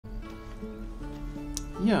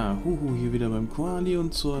Ja, hier wieder beim Koali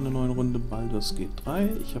und zu einer neuen Runde Baldurs Gate 3.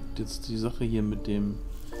 Ich habe jetzt die Sache hier mit dem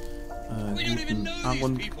guten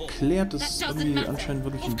Aaron geklärt. Das ist irgendwie anscheinend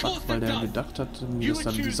wirklich ein Bug, weil der gedacht hat, dass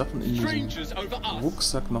dann die Sachen in diesem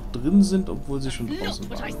Rucksack noch drin sind, obwohl sie schon draußen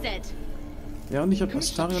waren. Ja, und ich habe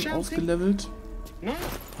Astarion aufgelevelt,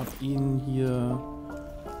 habe ihn hier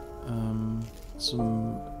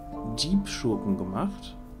zum Diebschurken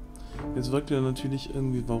gemacht. Jetzt fragt er natürlich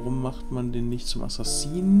irgendwie, warum macht man den nicht zum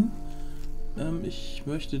Assassinen? Ich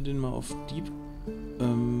möchte den mal auf Dieb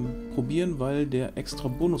probieren, weil der extra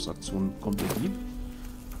Bonusaktion bekommt, der Dieb.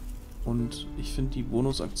 Und ich finde die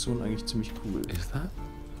Bonusaktion eigentlich ziemlich cool. Is that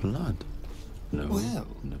blood? No. Well,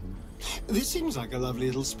 no. This seems like a lovely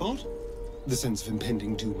little spot. The sense of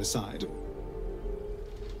impending doom aside.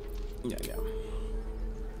 Ja.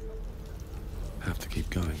 Have to keep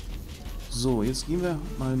going. So, jetzt gehen wir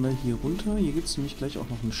mal hier runter. Hier gibt es nämlich gleich auch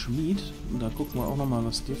noch einen Schmied. Und da gucken wir auch noch mal,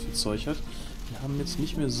 was der für Zeug hat. Wir haben jetzt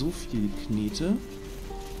nicht mehr so viel Knete.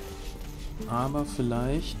 Aber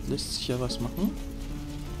vielleicht lässt sich ja was machen.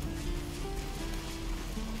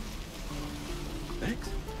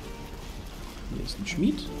 Hier ist ein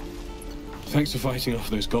Schmied. Thanks for fighting off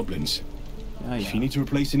those goblins. Ja. If you need to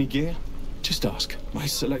replace any gear, just ask. My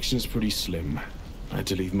selection is pretty slim. I had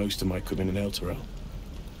to leave most of my equipment in Elturel.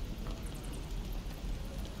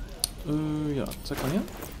 Ja, zeig mal her.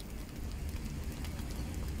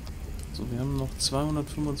 So, wir haben noch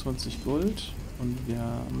 225 Gold und wir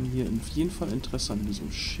haben hier auf jeden Fall Interesse an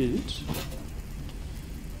diesem Schild.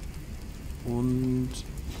 Und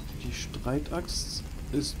die Streitaxt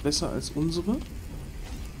ist besser als unsere.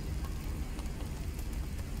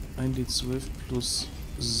 1d12 plus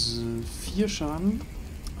 4 Schaden,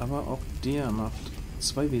 aber auch der macht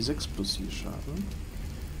 2w6 plus 4 Schaden.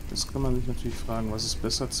 Jetzt kann man sich natürlich fragen, was ist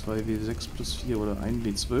besser, 2w6 plus 4 oder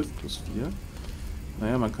 1w12 plus 4?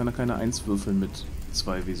 Naja, man kann ja keine 1 würfeln mit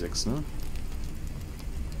 2w6, ne?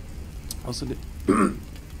 Außerdem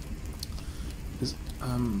ist,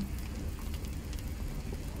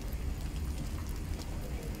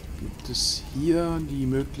 gibt es hier die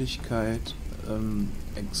Möglichkeit,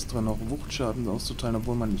 extra noch Wuchtschaden auszuteilen,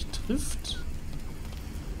 obwohl man nicht trifft.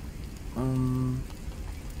 Man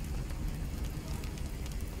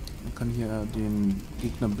kann hier den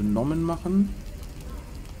Gegner benommen machen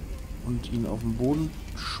und ihn auf den Boden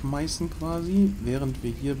schmeißen quasi, während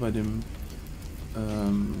wir hier bei dem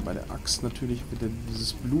bei der Axt natürlich wieder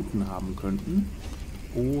dieses Bluten haben könnten.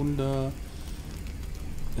 Oder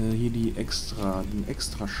hier den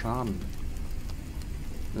extra Schaden,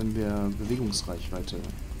 wenn wir Bewegungsreichweite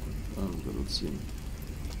reduzieren.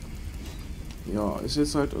 Ja, ist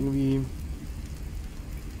jetzt halt irgendwie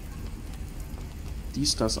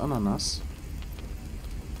dies, das, Ananas.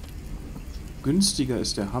 Günstiger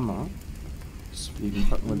ist der Hammer. Deswegen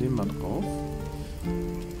packen wir den mal drauf.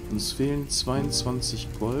 Uns fehlen 22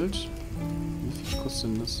 Gold. Wie viel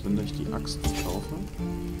kostet denn das, wenn ich die Axt kaufe?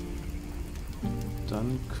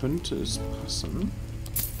 Dann könnte es passen.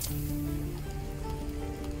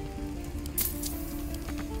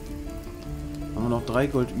 Haben wir noch 3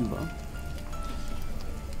 Gold über.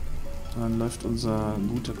 Dann läuft unser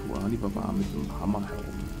guter Koali Barbar mit dem Hammer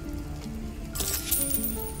herum.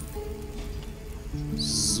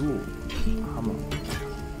 So, Hammer.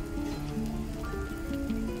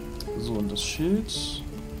 So, und das Schild. Hier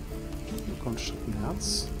kommt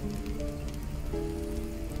Schattenherz.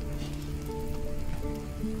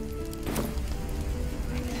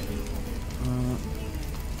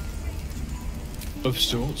 Of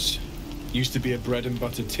sorts. Used to be a bread and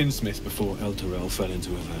butter tinsmith before Elturel fell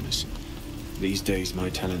into avernus. These days my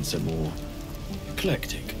talents are more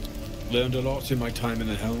eclectic. Learned a lot in my time in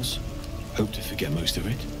the Hells. Hope to forget most of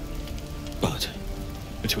it. But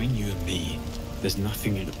between you and me, there's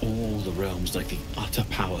nothing in all the realms like the utter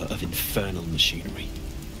power of infernal machinery.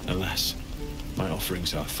 Alas, my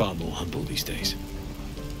offerings are far more humble these days.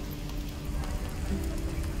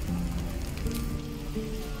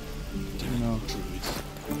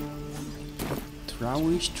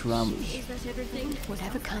 Traurig.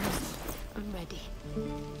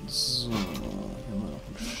 So, hier haben wir noch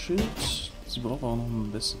ein Schild. Sie braucht auch noch eine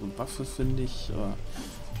bessere Waffe, finde ich. Aber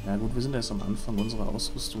ja gut, wir sind erst am Anfang unserer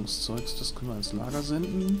Ausrüstungszeugs. Das können wir als Lager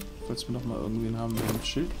senden, falls wir noch mal irgendwen haben, der ein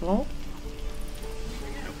Schild braucht.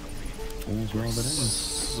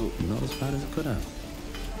 So. Not as bad as it could have.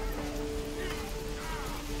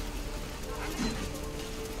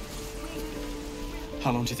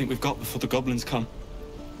 How long do you think we've got before the goblins come?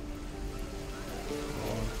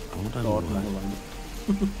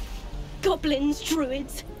 Goblins,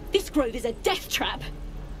 druids! This grove is a death trap!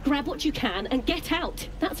 Grab what you can and get out.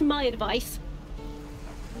 That's my advice.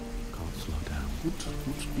 Gut.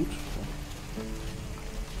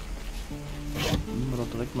 Nehmen wir doch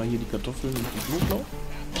direkt mal hier die Kartoffeln und den Knoblauch.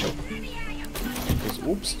 Das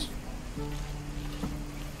Obst.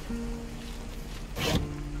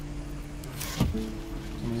 Was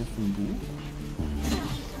haben wir hier für ein Buch?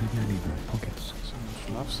 So ein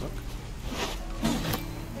Schlafsack.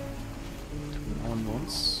 Den hauen wir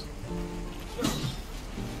uns.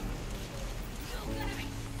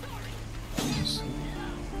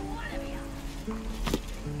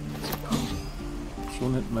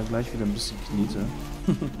 Schon hätten wir gleich wieder ein bisschen Knete.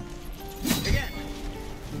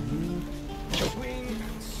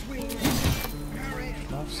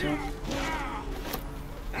 Schlafsack.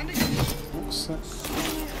 Rucksack.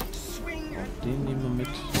 Auch den nehmen wir mit.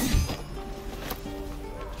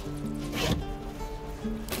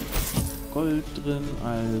 Gold drin,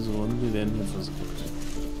 also, und wir werden hier versorgt.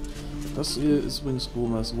 Das hier ist übrigens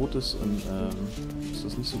was Rotes und ist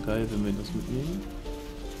das nicht so geil, wenn wir das mitnehmen?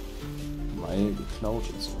 Weil geklaut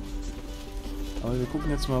und so. Aber wir gucken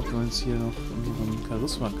jetzt mal, ob wir uns hier noch unseren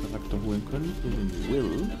Charisma-Charakter holen können. Hier den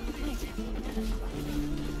Will.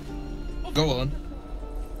 Go on.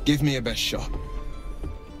 Give me your best shot.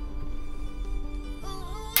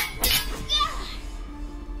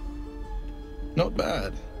 Not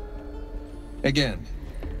bad. Again.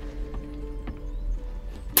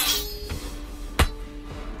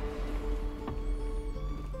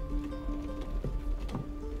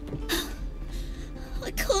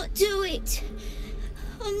 I can't do it.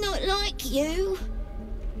 I'm not like you.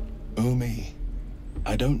 Umi,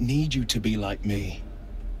 I don't need you to be like me.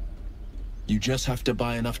 You just have to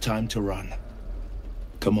buy enough time to run.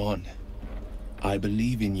 Come on. I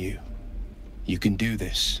believe in you. You can do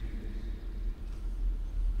this.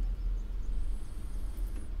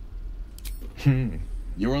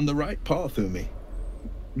 You're on the right path, Umi.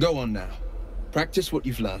 Go on now. Practice what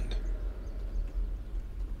you've learned.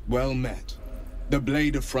 Well met. The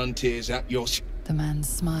blade of frontiers at your... The man's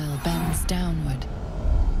smile bends downward,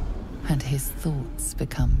 and his thoughts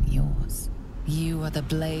become yours. You are the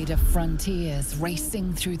blade of frontiers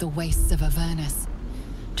racing through the wastes of Avernus.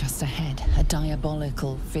 Just ahead, a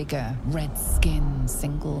diabolical figure, red skin,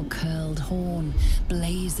 single curled horn,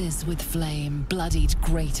 blazes with flame, bloodied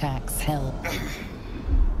great axe hell.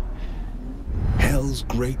 Hell's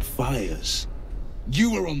great fires.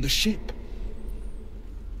 You were on the ship.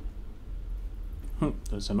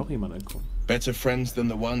 Da ist ja noch jemand angekommen. Better friends than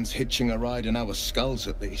the ones hitching a ride in our skulls,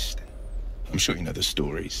 at least. I'm sure you know the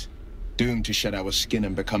stories. Doomed to shed our skin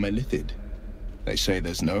and become illithid. They say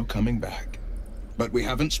there's no coming back. But we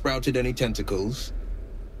haven't sprouted any tentacles.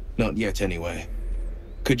 Not yet, anyway.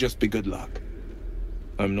 Could just be good luck.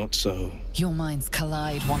 I'm not so... Your minds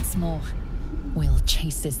collide once more. Will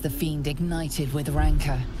chases the fiend ignited with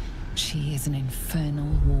rancor. She is an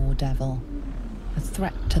infernal war devil. A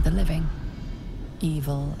threat to the living.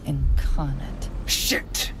 Evil incarnate.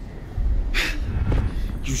 Shit!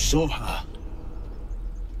 You saw her.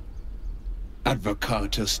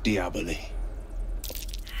 Advocatus Diaboli.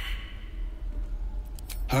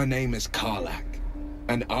 Her name is Karlak,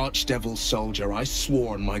 an archdevil soldier I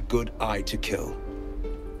swore on my good eye to kill.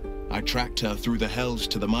 I tracked her through the hells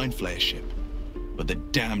to the Mind Flayer ship, but the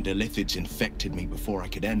damned illithids infected me before I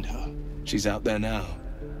could end her. She's out there now,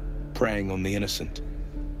 preying on the innocent.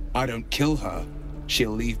 I don't kill her,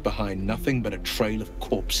 she'll leave behind nothing but a trail of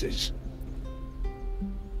corpses.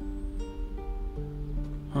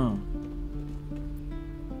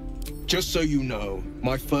 Just so you know,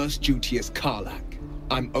 my first duty is Karlak.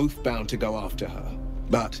 I'm oath-bound to go after her.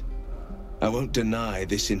 But I won't deny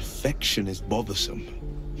this infection is bothersome.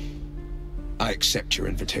 I accept your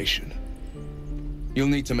invitation. You'll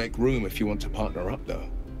need to make room if you want to partner up, though.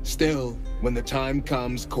 Still, when the time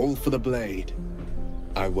comes, call for the blade.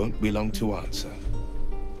 I won't be long to answer.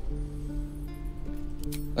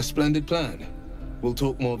 A splendid plan. We'll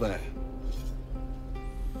talk more there.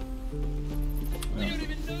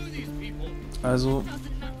 Also,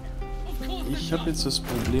 ich habe jetzt das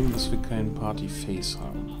Problem, dass wir keinen Party-Face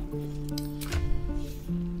haben.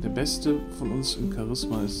 Der Beste von uns im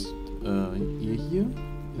Charisma ist ihr hier,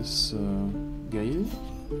 ist Gale.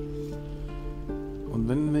 Und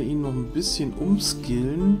wenn wir ihn noch ein bisschen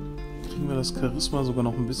umskillen, kriegen wir das Charisma sogar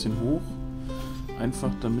noch ein bisschen hoch.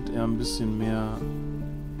 Einfach damit er ein bisschen mehr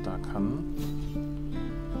da kann.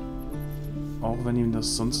 Auch wenn ihm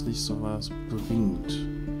das sonst nicht so was bringt.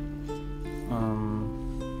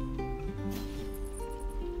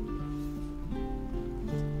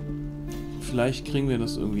 Vielleicht kriegen wir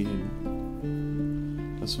das irgendwie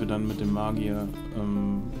hin. Dass wir dann mit dem Magier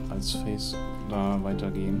als Face da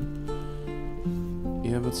weitergehen.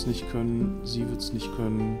 Er wird es nicht können, sie wird es nicht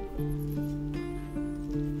können.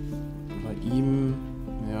 ihm,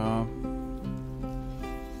 ja,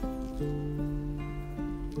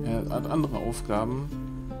 er hat andere Aufgaben,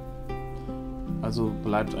 also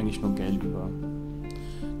bleibt eigentlich nur Geld über.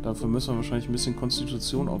 Dafür müssen wir wahrscheinlich ein bisschen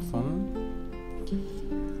Konstitution opfern,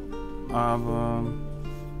 aber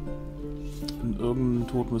in irgendeinem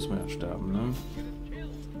Tod müssen wir ja sterben, ne?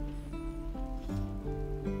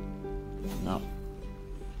 Ja.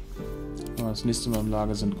 Wenn wir das nächste Mal im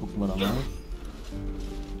Lager sind, gucken wir da mal.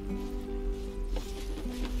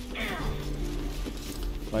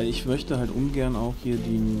 Weil ich möchte halt ungern auch hier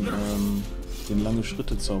den lange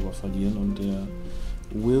Schritte-Zauber verlieren und der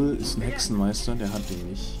Will ist ein Hexenmeister, der hat den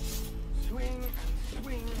nicht.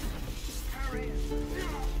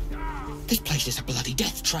 This place is a bloody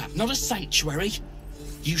death trap, not a sanctuary.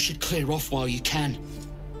 You should clear off while you can.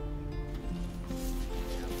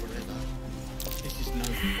 This is no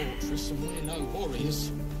fortress and we're no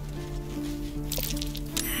warriors.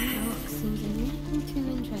 The orc seems a little too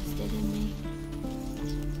interested in me.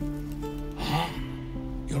 Ah,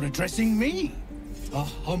 you're addressing me, a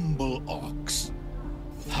humble ox.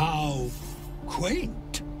 How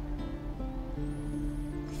quaint.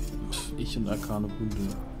 Ich und arkane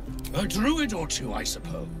Hunde. A druid or two, I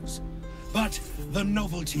suppose. But the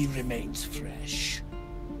novelty remains fresh.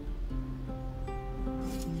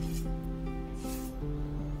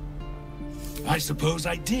 I suppose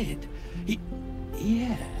I did.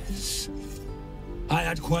 Yes. I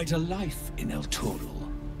had quite a life in El Toro.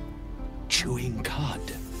 Chewing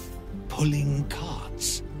cud, pulling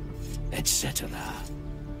carts, etc.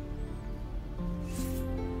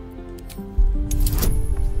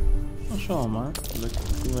 Na, schauen wir mal. Vielleicht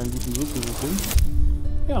kriegen wir einen guten Würfel hin.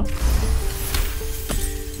 Ja.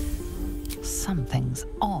 Something's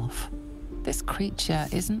off. This creature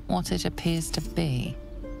isn't what it appears to be.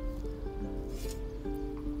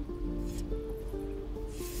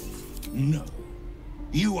 No.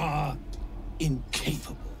 You are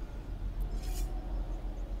incapable.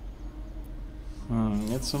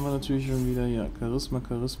 Jetzt haben wir natürlich schon wieder hier Charisma,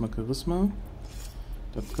 Charisma, Charisma.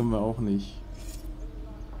 Das können wir auch nicht.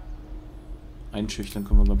 Einschüchtern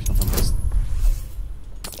können wir, glaube ich, noch am besten.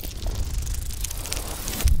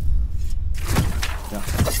 Ja.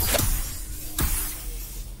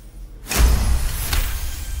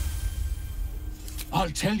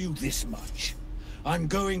 I'll tell you this much. I'm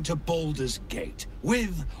going to Baldur's Gate,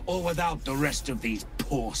 with or without the rest of these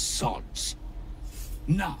poor sods.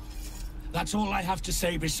 Now, that's all I have to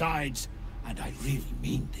say besides, and I really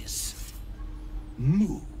mean this.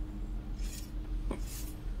 Moo.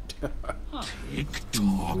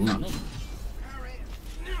 Tick-tock.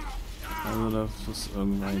 Also das ist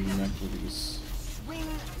irgendein merkwürdiges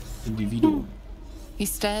Individuum. He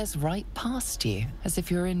stares right past you, as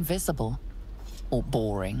if you're invisible. Or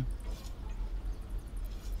boring.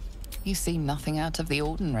 You see nothing out of the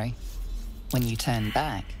ordinary. When you turn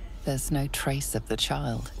back, there's no trace of the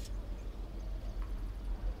child.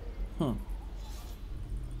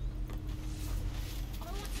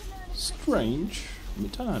 Strange.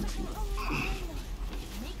 Metallhandschuhe.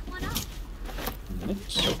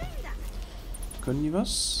 Nett. Können die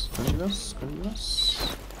was? Können die was? Können die was?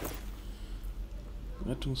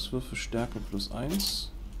 Rettungswürfe Stärke +1.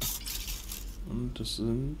 Und das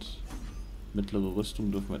sind mittlere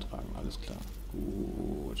Rüstung dürfen wir tragen. Alles klar.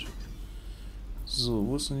 Gut. So,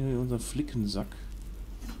 wo ist denn hier unser Flickensack?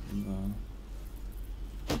 Unser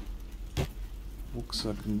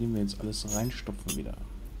Rucksack, in den wir jetzt alles reinstopfen wieder.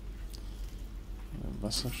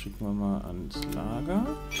 Wasser schicken wir mal ans Lager.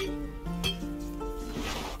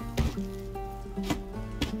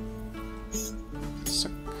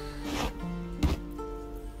 Zack.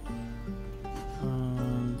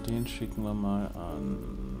 Den schicken wir mal an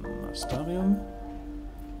Astarium.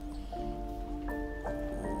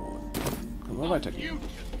 Und dann können wir weitergehen.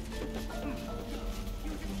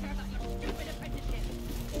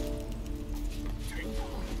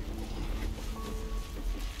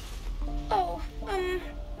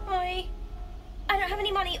 I don't have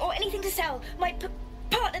any money or anything to sell. My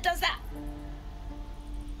partner does that.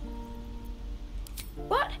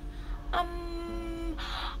 What? I'm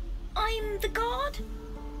the guard,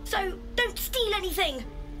 so don't steal anything.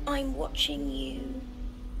 I'm watching you.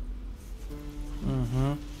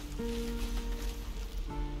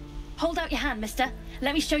 Hold out your hand, mister.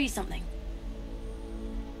 Let me show you something.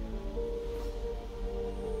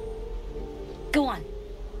 Go on.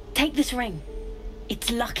 Take this ring. It's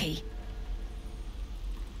lucky.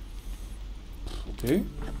 Okay.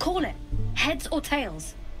 Call it. Heads or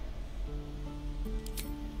tails.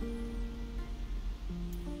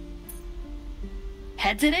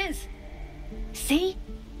 Heads it is. See?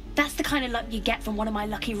 That's the kind of luck you get from one of my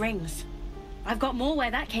lucky rings. I've got more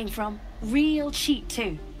where that came from. Real cheap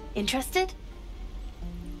too. Interested?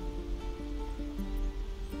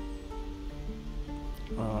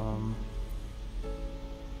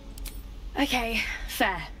 Okay,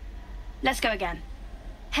 fair. Let's go again.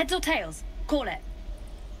 Heads or tails? Call it.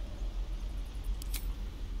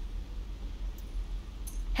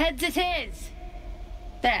 Heads it is.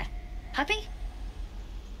 There. Happy?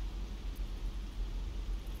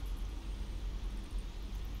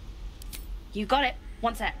 You got it.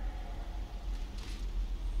 One sec.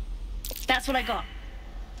 That's what I got.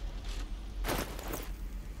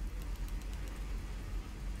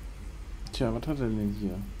 Tja, was hat er denn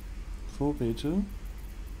hier? Vorräte.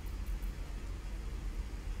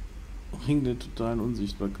 Ring der totalen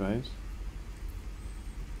Unsichtbarkeit.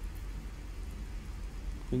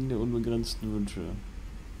 Ring der unbegrenzten Wünsche.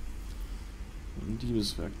 Ein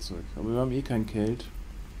Diebeswerkzeug. Aber wir haben eh kein Geld.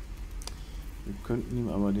 Wir könnten ihm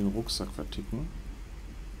aber den Rucksack verticken.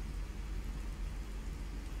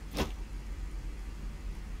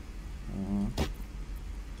 Ja.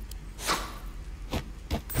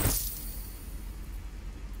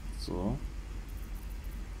 So.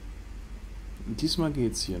 Und diesmal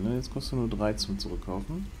geht's hier, ne? Jetzt kostet er nur 3 zum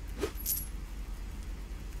Zurückkaufen.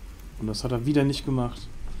 Und das hat er wieder nicht gemacht.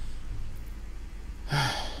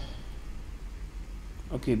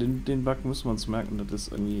 Okay, den Bug müssen wir uns merken, das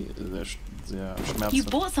ist irgendwie sehr schmerzhaft. You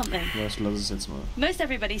bought something. Ja, ich lasse es jetzt mal. Most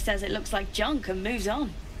everybody says it looks like junk and moves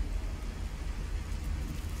on.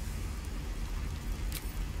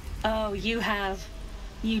 Oh, you have.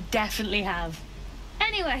 You definitely have.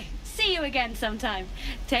 Anyway, see you again sometime.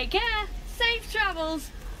 Take care. Safe travels.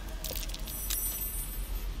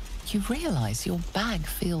 You realize your bag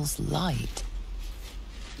feels light.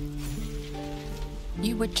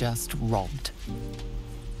 You were just robbed.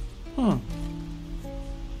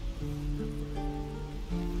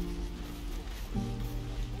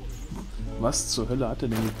 Was zur Hölle hat er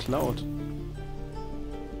denn geklaut?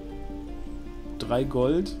 3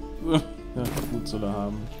 Gold? Ja, gut soll er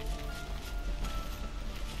haben.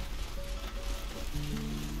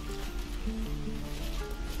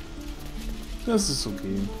 Das ist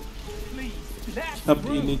okay. Ich hab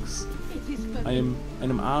eh nix.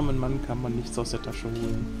 Einem armen Mann kann man nichts aus der Tasche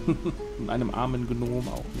holen. Und einem armen Gnom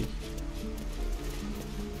auch nicht.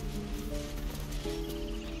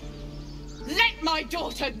 Let my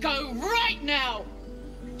daughter go right now!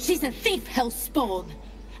 She's a thief, hellspawn.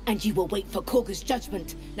 And you will wait for Korga's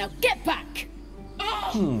judgment. Now get back!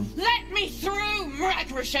 Oh, let me through,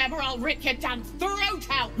 Mragrasham, or I'll rip your damn throat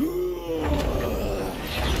out!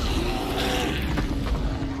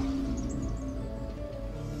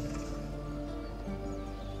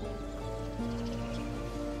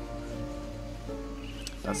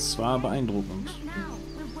 Das war beeindruckend.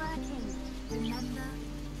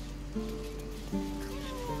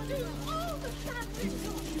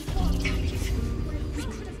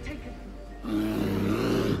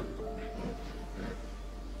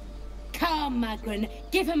 Come, Magrin,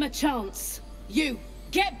 give him a chance. You,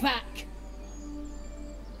 get back!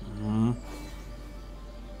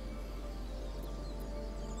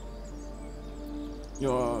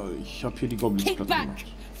 Ja, ich habe hier die Goblins Kick platt back! gemacht.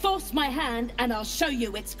 Force my hand and I'll show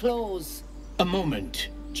you its claws. A moment,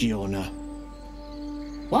 Giona.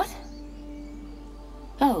 What?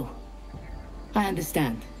 Oh, I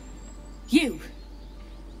understand. You.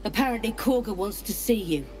 Apparently Korga wants to see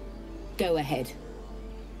you. Go ahead.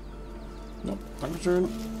 Ja, dankeschön.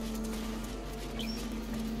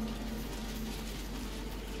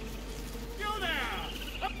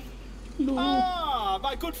 No. Ah,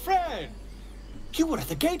 my good friend. You were at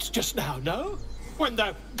the gates just now, no? When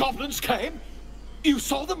the goblins came? You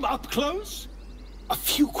saw them up close? A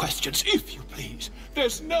few questions, if you please.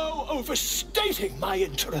 There's no overstating my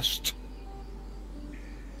interest.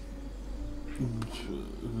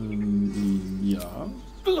 Ja.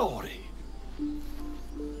 Glory.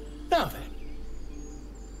 Now then,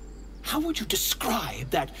 how would you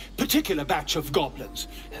describe that particular batch of goblins?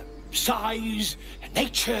 Size,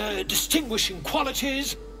 nature, distinguishing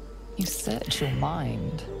qualities? You search your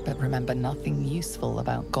mind, but remember nothing useful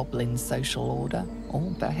about goblin social order or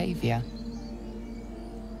behavior.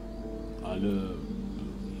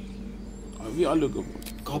 Wie alle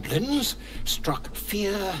Goblins struck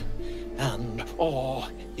fear and awe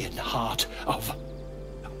in heart of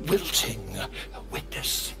wilting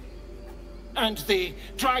witness. And the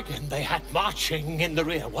dragon they had marching in the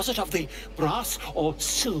rear, was it of the brass or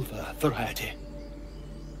silver variety?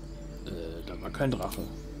 Da war kein Drache.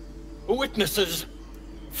 Witnesses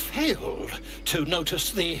failed to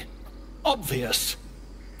notice the obvious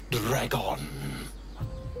dragon.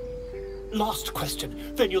 last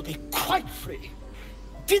question, then you'll be quite free.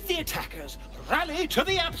 Did the attackers rally to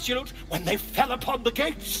the Absolute when they fell upon the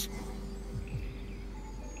gates?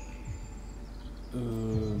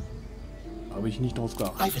 Habe ich nicht drauf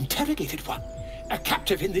geachtet. I've interrogated one, a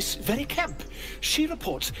captive in this very camp. She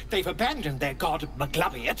reports they've abandoned their god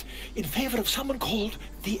Maglabiet in favor of someone called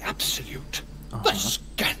the Absolute. The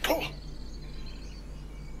scandal!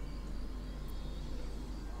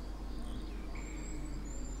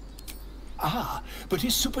 Ah, but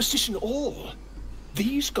is superstition all?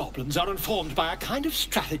 These goblins are informed by a kind of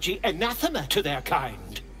strategy anathema to their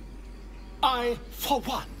kind. I, for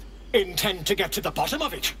one, intend to get to the bottom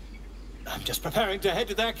of it. I'm just preparing to head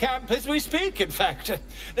to their camp as we speak, in fact.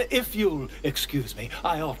 If you'll excuse me,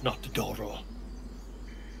 I ought not to dawdle.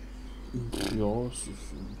 Ja, es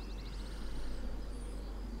ist...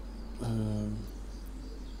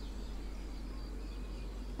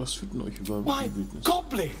 was führt denn euch über Why, Wildnis?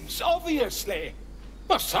 goblins, obviously!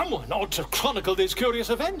 Well, someone ought to chronicle these curious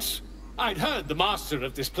events. I'd heard the master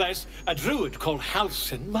of this place, a druid called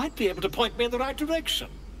Halsin, might be able to point me in the right direction.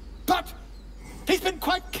 But he's been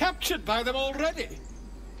quite captured by them already.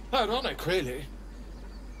 Ironic, really.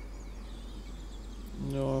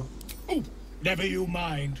 Ja. Oh, never you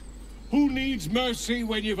mind. Who needs mercy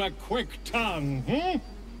when you've a quick tongue, hmm?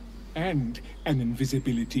 And an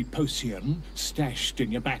invisibility potion stashed in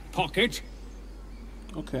your back pocket.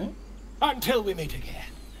 Okay. Until we meet again.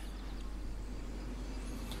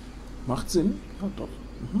 Macht Sinn. Ja, doch.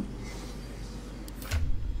 Mhm.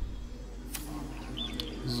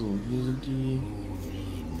 So, hier sind die...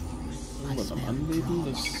 was am Anbeten,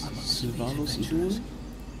 das Silvanus-Idol.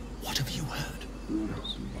 What have you heard?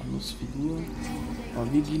 Silvanus-Figur.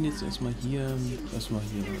 Aber wir gehen jetzt erstmal hier in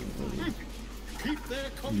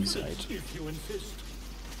die Seite.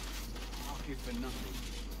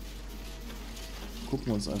 Gucken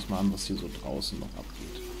wir uns erstmal an, was hier so draußen noch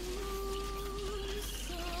abgeht.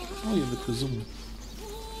 Oh, hier wird gesungen.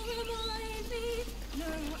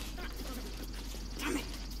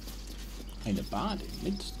 Eine Bade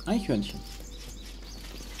mit Eichhörnchen.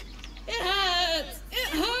 It hurts! It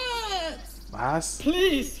hurts! Was?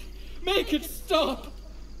 Please, make it stop!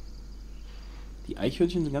 Die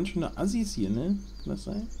Eichhörnchen sind ganz schöne Assis hier, ne? Kann das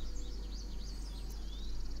sein?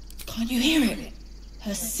 Can't you hear it?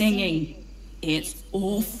 Her singing. It's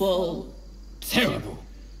awful. Terrible.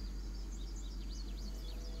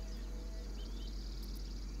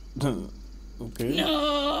 Okay.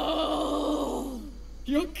 No!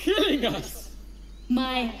 You're killing us!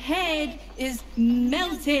 My head is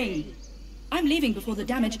melting. I'm leaving before the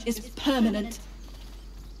damage is permanent.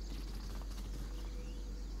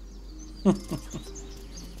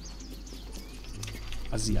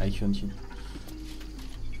 Assi-Eichhörnchen.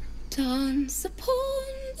 Dance upon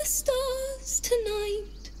the stars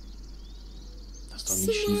tonight. Das ist doch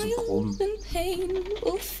nicht schief und krumm. And pain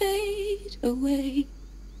will fade away.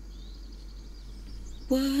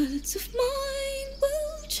 Words of mine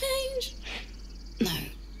will change. No.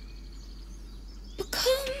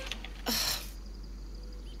 Become.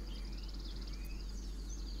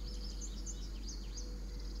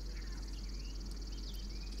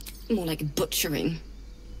 More like butchering.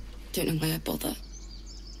 Don't know why I bother.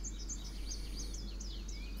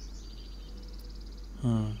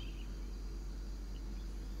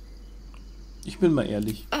 Ich bin mal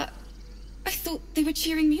ehrlich. I thought they were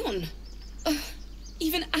cheering me on.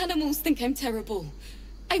 Even animals think I'm terrible.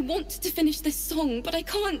 I want to finish this song, but I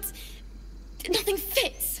can't. Nothing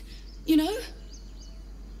fits, you know?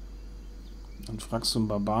 Dann fragst du einen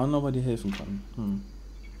Barbaren, ob er dir helfen kann.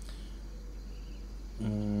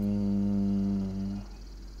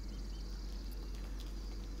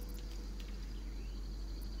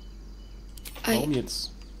 Warum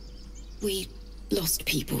jetzt? We lost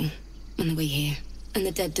people on the way here, and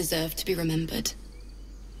the dead deserve to be remembered.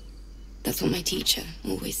 That's what my teacher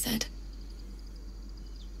always said.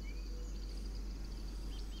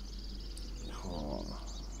 Oh.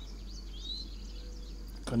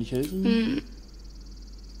 Kann ich helfen?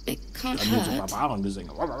 It can't Kann mir so hurt.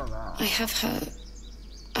 Barbarengesänge.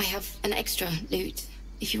 I have an extra lute,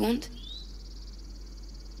 if you want.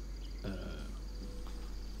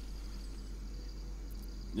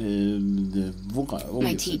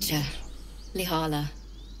 My teacher, Lihala.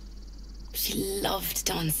 She loved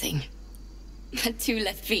dancing. Had 2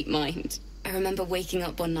 left feet, mind. I remember waking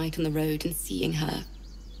up one night on the road and seeing her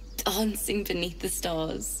dancing beneath the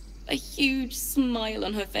stars. A huge smile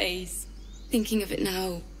on her face. Thinking of it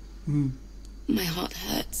now, my heart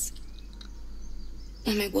hurts.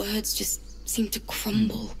 And my words just seem to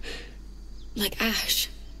crumble. Like ash.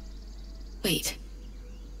 Wait.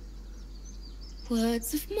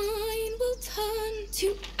 Words of mine will turn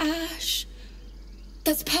to ash.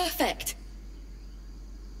 That's perfect.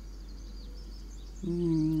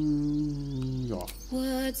 Ja.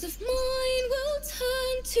 Words of mine will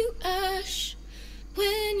turn to ash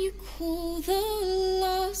when you call the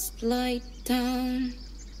last light down.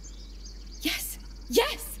 Yes,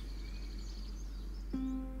 yes!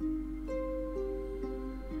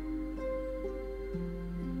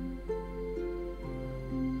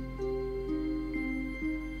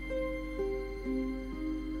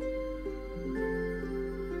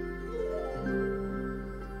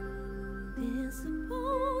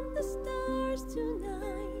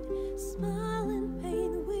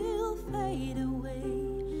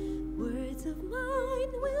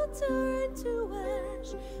 Turn to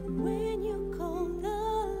ash when you call the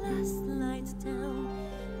last light down.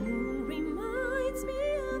 Moon reminds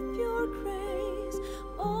me of your grace,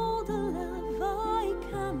 all the love I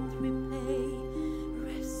can't repay.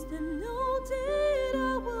 Rest and know that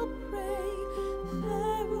I will pray.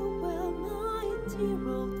 Farewell, my dear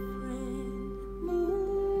old friend.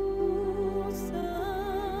 Moon,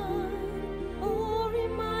 sun, oh,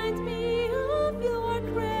 remind me of your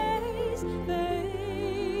grace.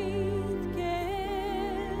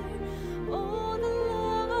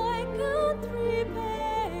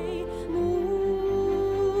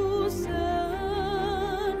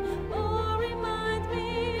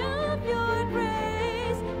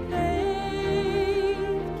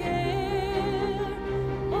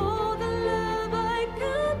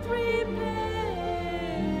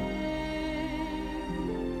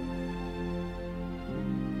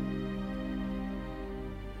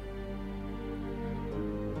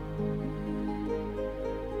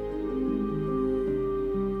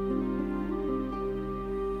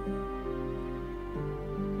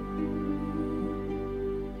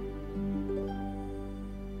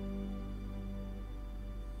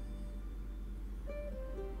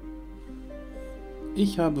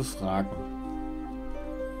 Ich habe Fragen.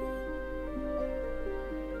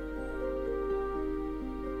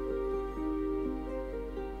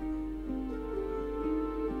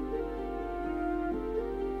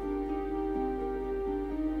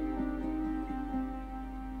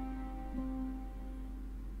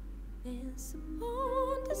 Dance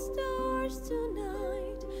upon the stars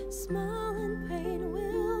tonight. Smile and pain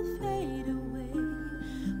will fade away.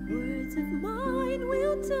 Words of mine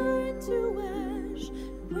will turn to ash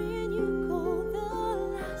when you call the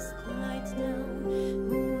last light down.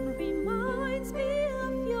 Moon reminds me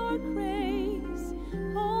of your grace,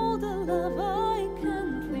 all the love I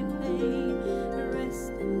can't repay.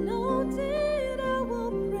 Rest and know that I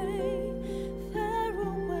will pray.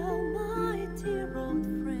 Farewell, my dear old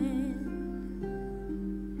friend.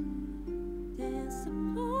 Dance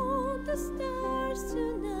upon the stars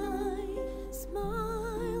tonight.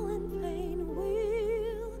 Smile and pain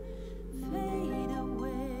will fade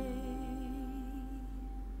away.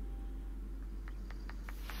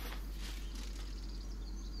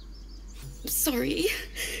 Sorry.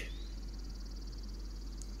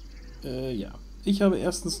 Ja. Ich habe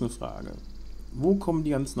erstens eine Frage. Wo kommen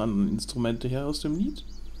die ganzen anderen Instrumente her aus dem Lied?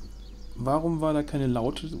 Warum war da keine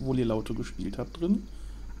Laute, obwohl ihr Laute gespielt habt, drin?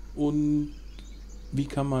 Und wie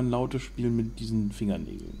kann man Laute spielen mit diesen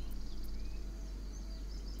Fingernägeln?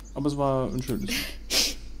 Aber es war ein schönes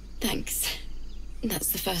Lied. Thanks.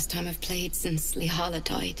 That's the first time I've played since Lihala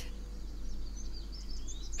died.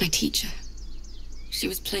 My teacher. She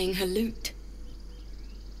was playing her lute.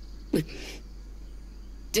 We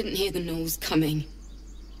didn't hear the gnolls coming.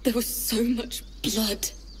 There was so much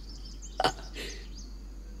blood. I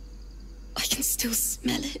can still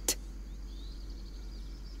smell it.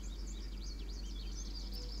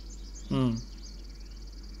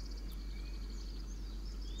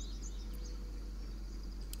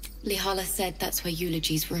 Lihala said that's why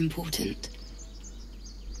eulogies were important.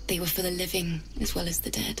 They were for the living as well as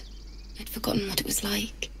the dead. I'd forgotten what it was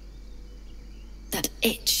like. That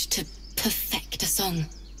itch to perfect a song.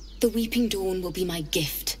 The Weeping Dawn will be my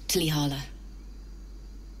gift to Lihala.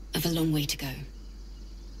 I've a long way to go.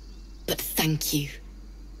 But thank you.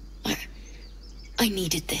 I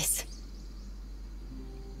needed this.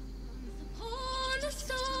 Upon the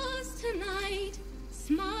stars tonight,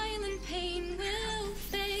 smile and pain will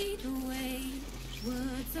fade away.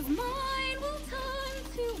 Words of mine will turn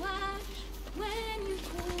to ash when you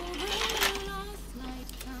call the last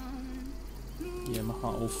light down. Ja, mach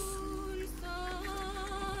mal auf.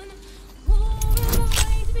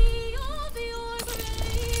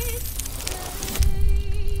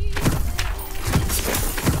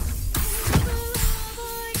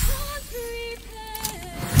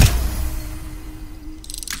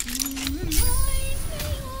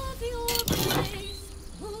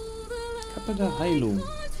 Kappe der Heilung.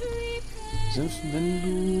 Selbst wenn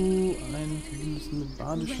du einen Verbündeten mit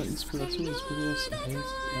badischer Inspiration inspirierst,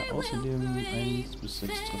 erhältst er außerdem 1 bis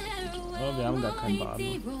 6 Trefferpunkte. Aber wir haben gar keinen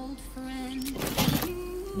Baden.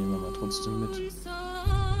 Nehmen wir mal trotzdem mit.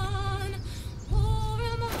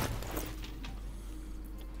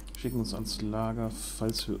 Schicken uns ans Lager,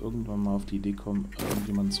 falls wir irgendwann mal auf die Idee kommen,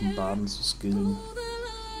 irgendjemanden zum Baden zu skillen.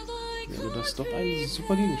 Wäre das doch ein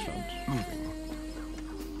super Gegenstand.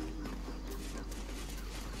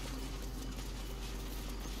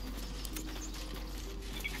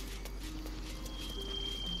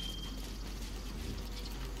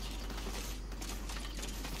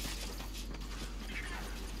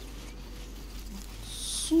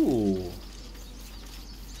 So.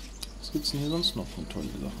 Was gibt's denn hier sonst noch von tolle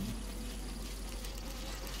Sachen?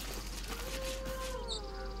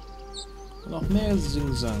 Noch mehr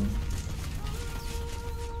Sing-Sang.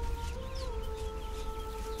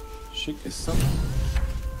 Schick ist das.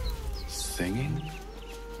 Singing?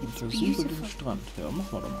 Untersuche den Strand. Ja, machen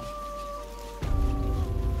wir doch mal.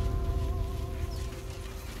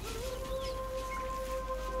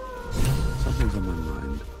 Something's on my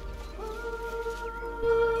mind.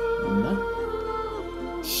 Na?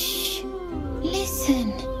 Shh.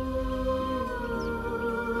 Listen.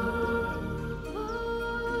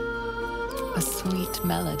 A sweet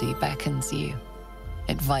melody beckons you.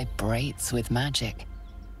 It vibrates with magic.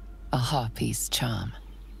 A harpy's charm.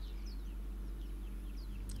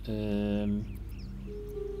 The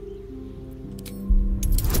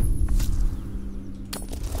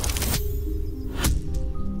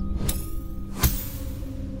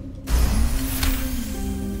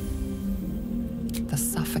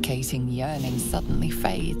suffocating yearning suddenly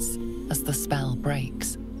fades as the spell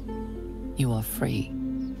breaks. You are free.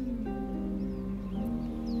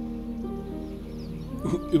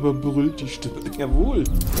 Überbrüllt die Stimme. Jawohl.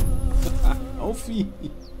 Auf wie.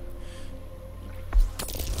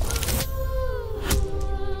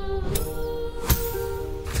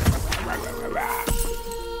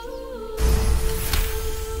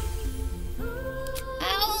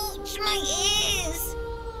 Ouch, my ears!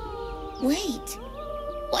 Wait,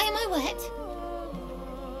 why am I wet?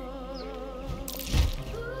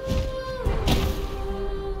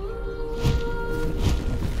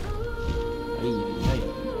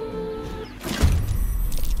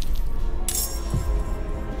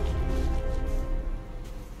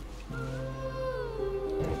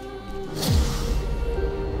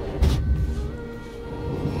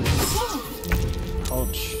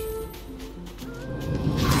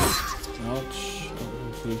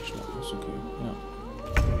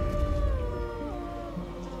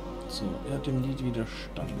 So, er hat dem Lied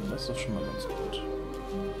widerstanden. Das ist doch schon mal ganz gut.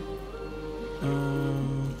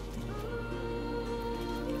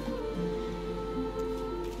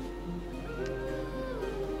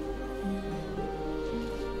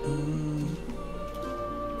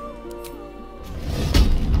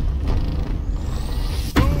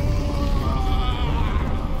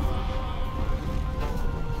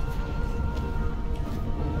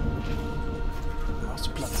 Machst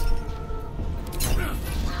du Platz?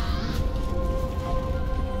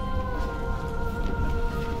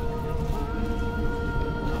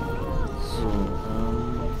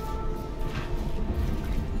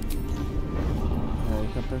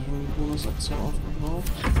 Bonusaktion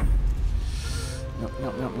aufgebraucht. Ja.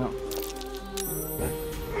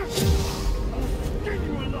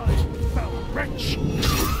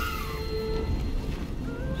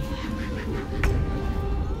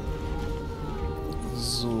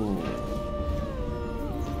 So.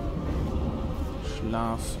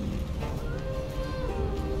 Schlafen.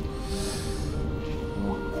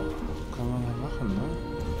 Kann man mal machen, ne?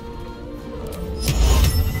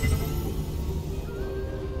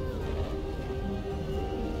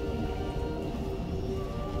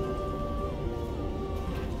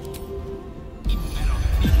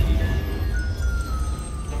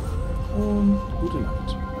 Gute Nacht.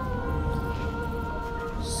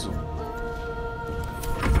 So.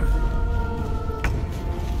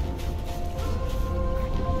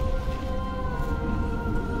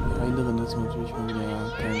 Die Heilerin hat natürlich mal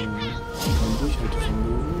wieder kein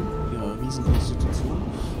Durchhaltevermögen ihrer Riesenkonstitution.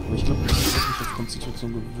 Aber ich glaube, das ist nicht auf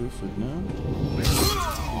Konstitution gewürfelt, ne? Das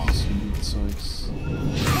ist wie Zeugs.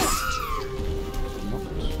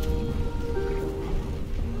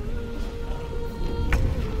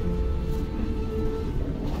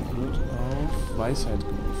 Weisheit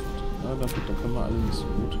gewürfelt. Ja, da können wir alle nicht so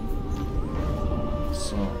gut.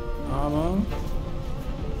 So, aber...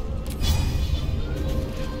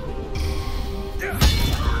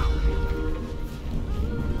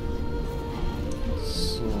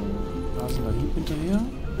 So, da sind hinterher.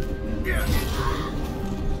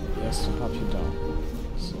 Erste Harpie da.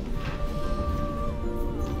 So.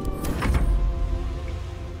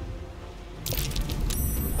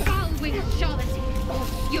 Foul-winged charlatan,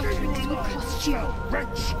 your tricks will cost you,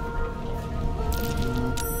 wretch!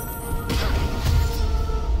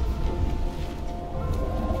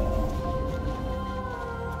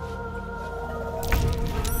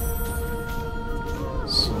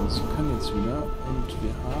 So, sie kann jetzt wieder. Und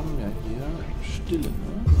wir haben ja hier Stille, ne?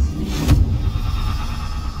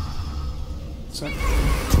 Zack.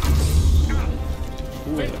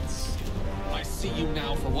 Ruhe jetzt. I see you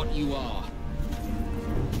now for what you are.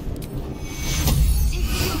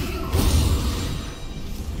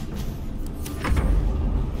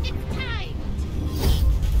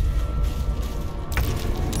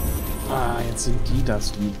 Ah, jetzt sind die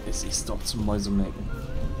das Lied. Es ist doch zum Mäusemelken.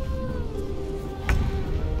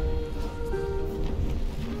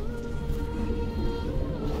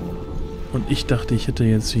 Und ich dachte, ich hätte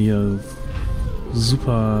jetzt hier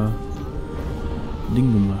super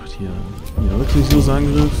Ding gemacht hier. Ja, wirklich so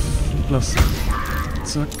Angriff. Lass.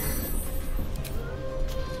 Zack.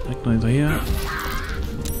 Direkt noch hinterher.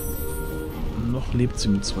 Noch lebt sie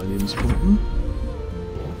mit 2 Lebenspunkten.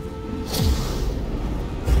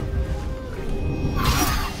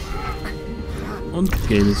 Und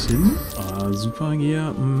Gale ist hin. Ah, super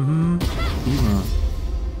hier. Mhm. Prima.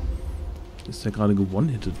 Ist der gerade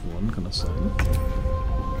gewone-hitted worden? Kann das sein?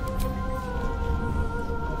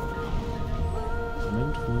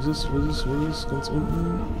 Moment, wo ist es? Wo ist es? Wo ist es? Ganz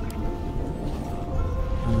unten.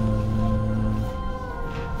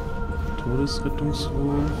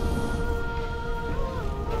 Todesrettungswurf.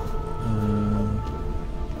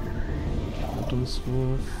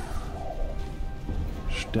 Rettungswurf.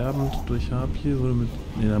 Sterbend durch Harpie wurde mit...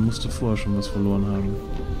 Ne, da musste vorher schon was verloren haben.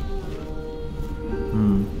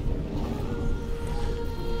 Dann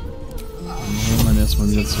holen wir erstmal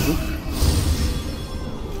wieder zurück.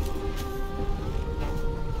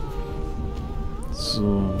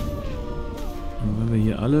 So. Dann haben wir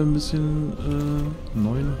hier alle ein bisschen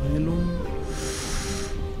neuen Heilung.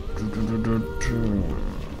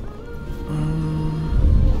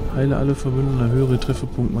 Heile alle Verbündeten, höhere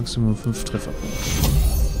Trefferpunkt, Maximum 5 Trefferpunkte.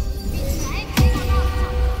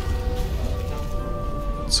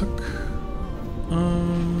 Zack.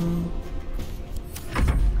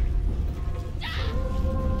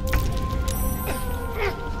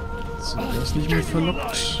 So, der ist nicht mehr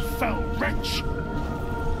verlockt.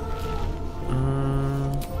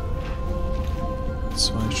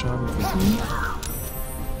 2 Schaden für ihn.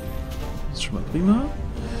 Das ist schon mal prima.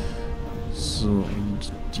 So,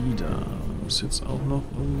 und die da muss jetzt auch noch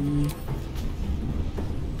irgendwie...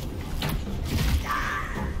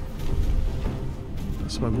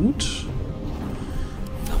 Das war gut.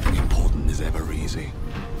 Nothing important is ever easy.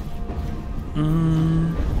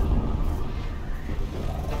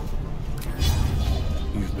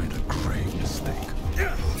 You've made a grave mistake.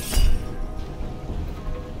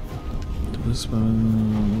 Du bist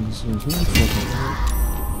beim... Das ist ein Vorteil.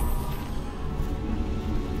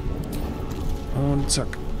 Und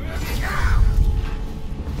zack.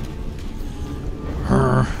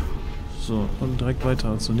 So, und direkt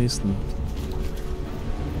weiter zur nächsten.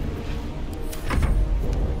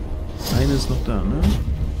 Eine ist noch da, ne?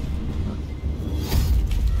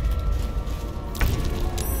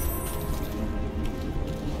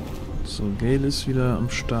 So, Gale ist wieder am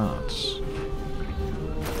Start.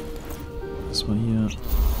 Erstmal hier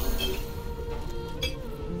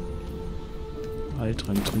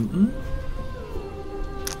Heiltrank trinken.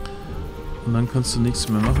 Und dann kannst du nichts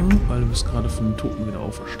mehr machen, weil du bist gerade von den Toten wieder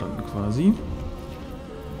auferstanden quasi.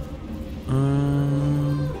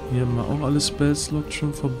 Hier haben wir auch alle Spellslots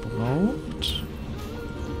schon verbraucht.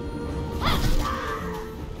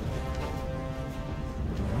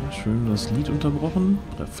 Ja, schön das Lied unterbrochen.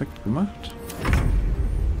 Perfekt gemacht.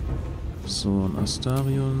 So, ein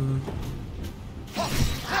Astarion.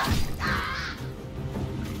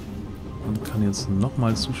 Und kann jetzt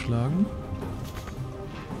nochmal zuschlagen.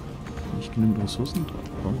 Nicht genügend Ressourcen drauf.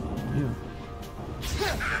 Komm, hier.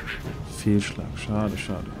 Fehlschlag. Schade,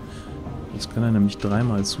 schade. Jetzt kann er nämlich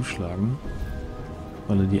 3-mal zuschlagen,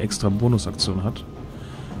 weil er die extra Bonusaktion hat.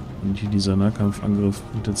 Und hier dieser Nahkampfangriff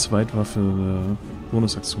mit der Zweitwaffe eine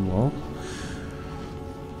Bonusaktion braucht.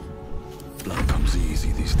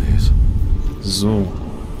 So.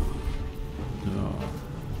 Ja.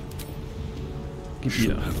 Gib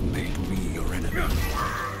ihr.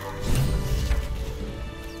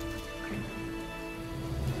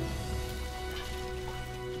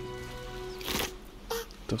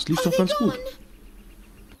 Das lief doch ganz gut.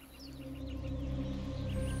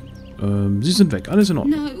 Sie sind weg. Alles in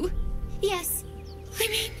Ordnung. No. Yes. I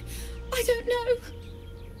mean, I don't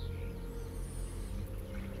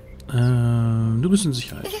know. Du bist in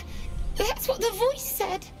Sicherheit. That's what the voice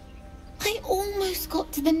said. I almost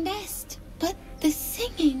got to the nest, but the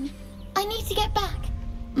singing. I need to get back.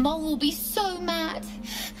 Mole will be so mad.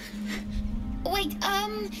 Wait,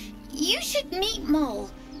 you should meet Mole.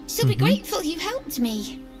 She'll be grateful you helped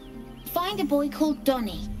me. Find a boy called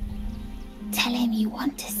Donny. Tell him you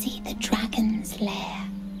want to see the dragon's lair.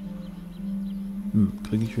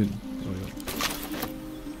 Krieg ich hin. Oh, ja.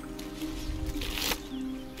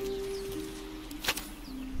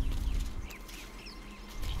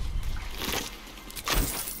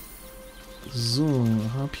 So,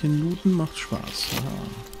 Harpien looten macht Spaß.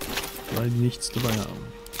 Aha. Weil die nichts dabei haben.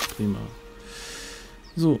 Prima.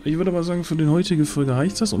 So, ich würde aber sagen, für die heutige Folge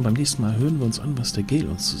reicht das und beim nächsten Mal hören wir uns an, was der Gale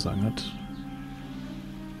uns zu sagen hat.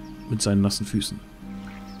 Mit seinen nassen Füßen.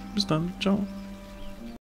 Bis dann, ciao.